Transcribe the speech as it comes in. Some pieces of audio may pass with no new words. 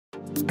Here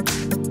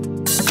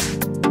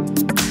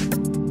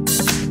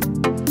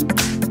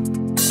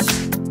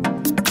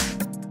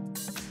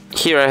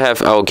I have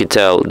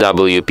OUKITEL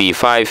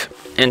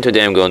WP5, and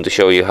today I'm going to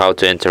show you how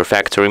to enter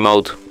factory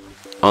mode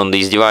on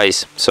this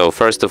device. So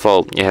first of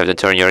all, you have to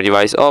turn your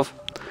device off,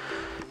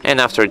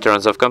 and after it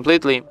turns off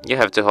completely, you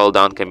have to hold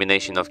down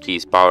combination of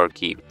keys, power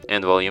key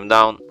and volume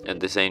down at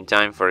the same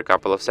time for a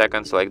couple of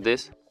seconds like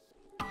this.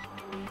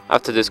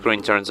 After the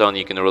screen turns on,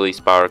 you can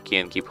release power key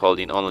and keep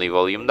holding only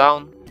volume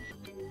down.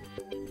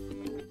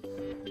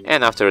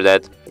 And after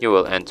that, you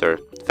will enter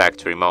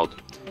factory mode.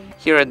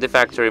 Here at the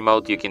factory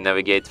mode, you can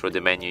navigate through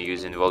the menu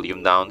using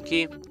volume down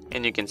key,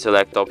 and you can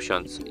select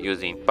options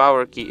using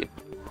power key.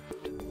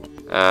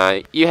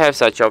 You have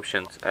such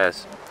options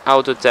as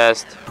auto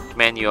test,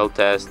 manual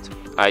test,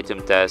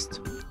 item test,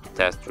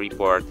 test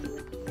report,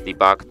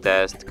 debug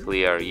test,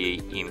 clear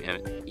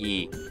EMMC,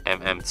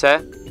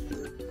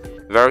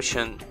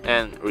 version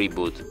and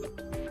reboot.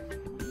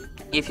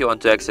 If you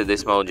want to exit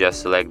this mode,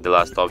 just select the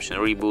last option,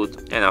 reboot,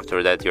 and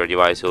after that your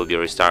device will be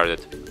restarted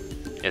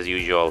as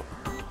usual.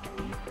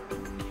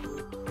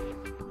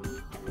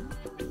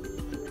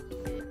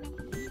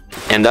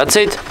 And that's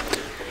it.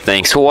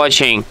 Thanks for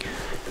watching.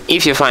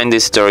 If you find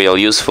this tutorial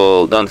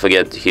useful, don't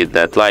forget to hit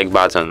that like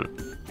button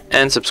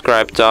and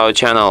subscribe to our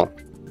channel.